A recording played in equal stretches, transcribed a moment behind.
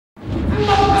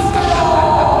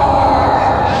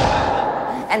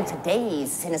And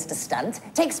today's sinister stunt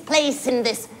takes place in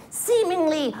this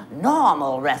seemingly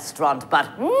normal restaurant, but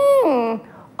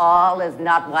all is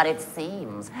not what it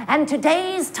seems. And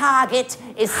today's target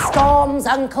is Storm's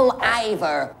Uncle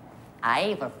Ivor.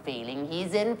 Ivor feeling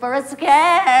he's in for a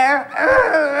scare.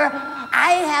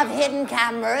 I have hidden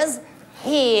cameras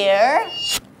here,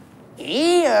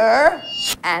 here,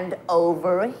 and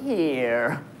over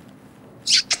here.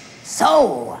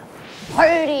 So,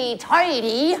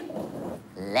 hoity-toity,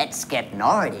 let's get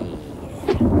naughty.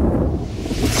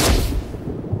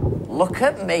 Look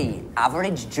at me,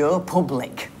 average Joe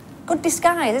Public. Good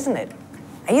disguise, isn't it?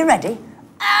 Are you ready?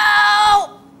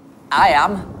 Ow! I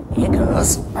am. Here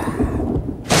goes.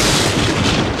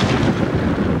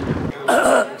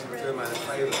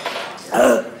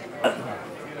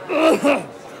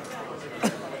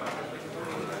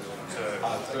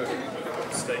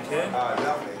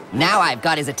 Now I've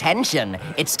got his attention.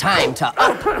 It's time to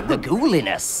up the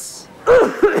ghouliness.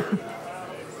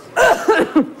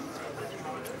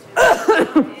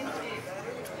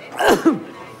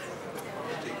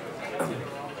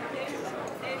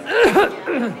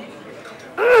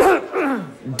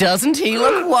 Doesn't he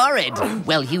look worried?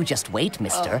 Well, you just wait,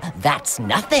 mister. That's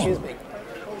nothing. Excuse me.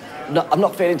 No, I'm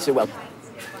not feeling too well.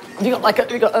 Have you got like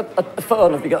a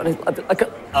phone? Have you got like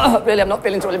a... really, I'm not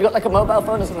feeling too well. Have you got like a mobile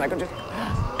phone or something? I could just...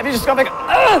 Have you just got like...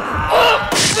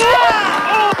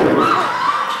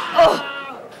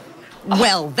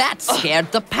 Well, that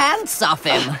scared the pants off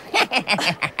him.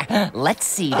 Let's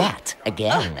see that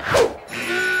again.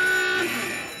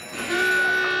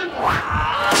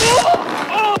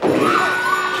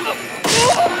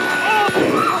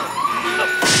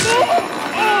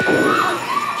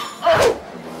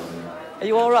 Are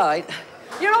you all right?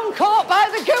 You're on court by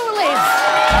the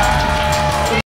Ghoulies!